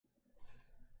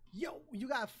Yo, you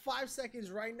got 5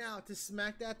 seconds right now to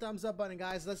smack that thumbs up button,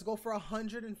 guys. Let's go for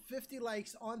 150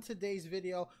 likes on today's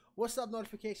video. What's up,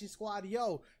 notification squad?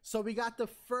 Yo, so we got the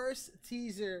first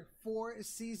teaser for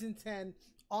season 10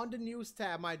 on the news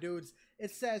tab, my dudes.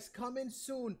 It says coming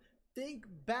soon. Think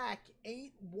back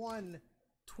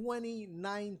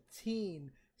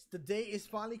 8/1/2019. The date is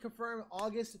finally confirmed.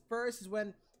 August 1st is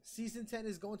when season 10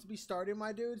 is going to be starting,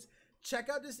 my dudes. Check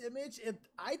out this image.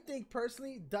 I think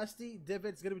personally, Dusty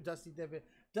Divot's gonna be Dusty Divot.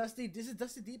 This is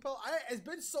Dusty Depot. It's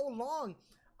been so long.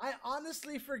 I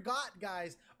honestly forgot,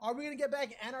 guys. Are we gonna get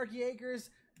back Anarchy Acres,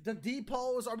 the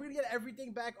depots? Are we gonna get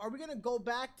everything back? Are we gonna go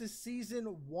back to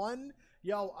season 1?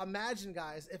 Yo, imagine,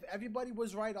 guys, if everybody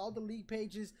was right, all the league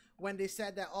pages, when they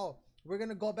said that, oh, we're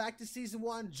gonna go back to season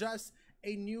 1, just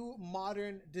a new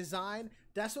modern design.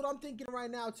 That's what I'm thinking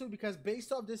right now too, because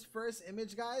based off this first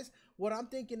image, guys, what I'm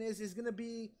thinking is gonna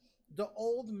be the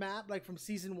old map, like from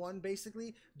season 1,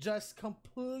 basically just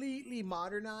completely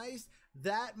modernized.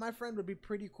 That, my friend, would be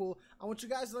pretty cool. I want you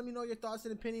guys to let me know your thoughts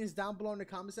and opinions down below in the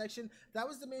comment section. That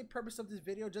was the main purpose of this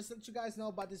video, just to let you guys know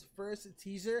about this first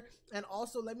teaser. And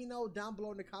also let me know down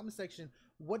below in the comment section,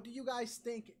 what do you guys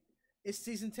think is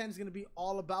season 10 is going to be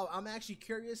all about? I'm actually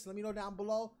curious. Let me know down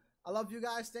below. I love you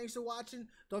guys. Thanks for watching.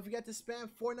 Don't forget to spam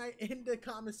Fortnite in the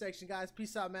comment section, guys.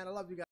 Peace out, man. I love you guys.